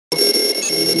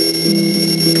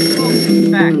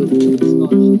back.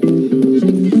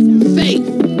 Faith!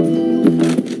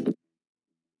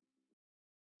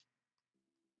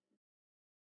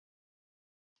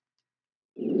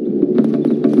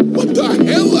 What the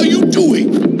hell are you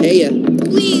doing? Hey,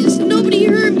 Please, nobody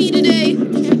hurt me today.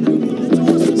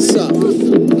 sup?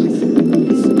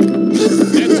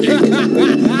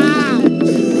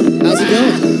 How's it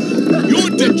going?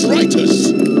 You're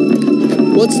detritus!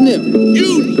 What's new?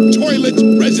 You toilet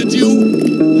residue!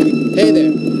 Hey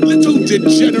there. Little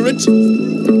degenerate!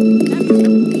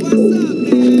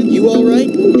 You alright?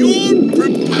 You're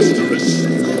preposterous!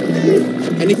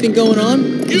 Anything going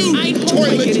on? You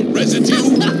toilet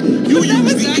residue! You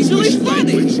use the English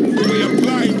language the way a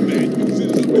blind man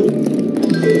uses it.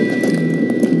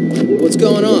 What's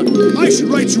going on? I should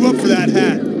write you up for that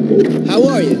hat. How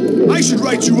are you? I should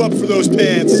write you up for those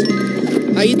pants.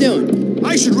 How you doing?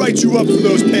 I should write you up for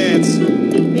those pants.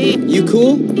 You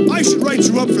cool? I should write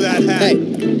you up for that hat. Hey.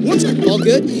 What's All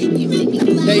good?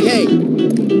 Hey.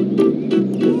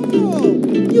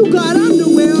 You got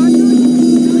underwear on your...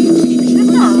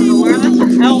 Where that's a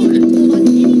helmet.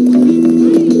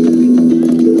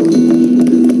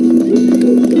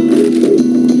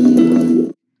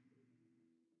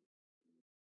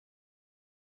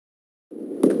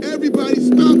 Everybody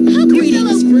stop! Help your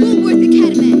fellow Bullworth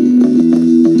Academy.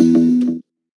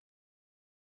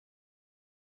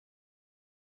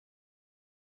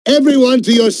 Everyone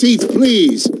to your seats,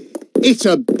 please. It's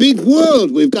a big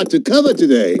world we've got to cover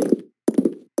today.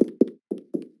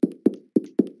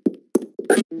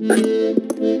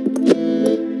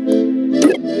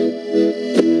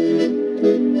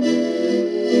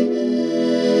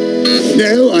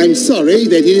 No, I'm sorry,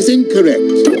 that is incorrect.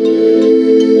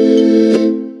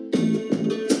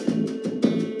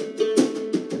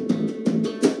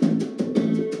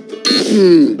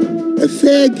 A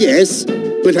fair guess,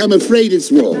 but I'm afraid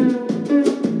it's wrong.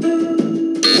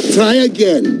 Try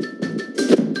again.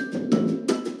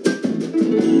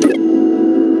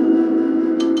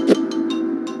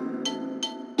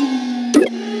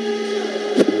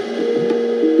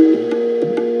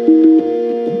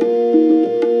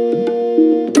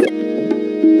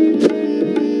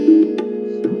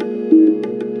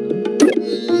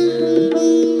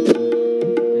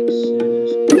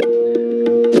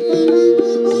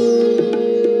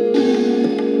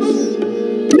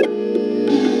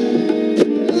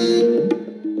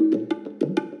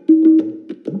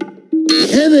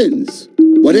 Heavens!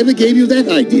 Whatever gave you that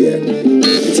idea?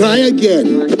 Try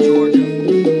again.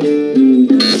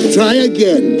 Try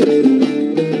again.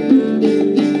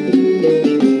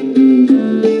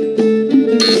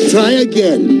 Try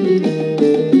again.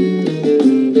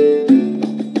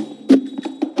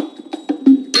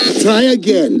 Try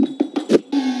again.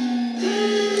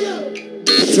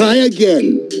 Try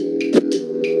again.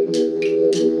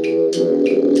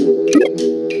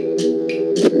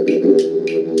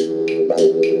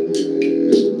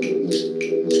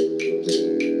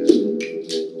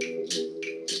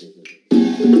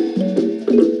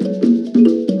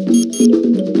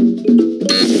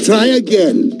 Try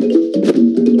again.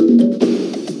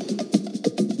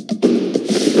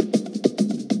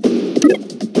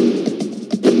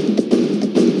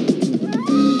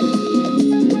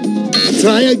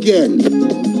 Try again.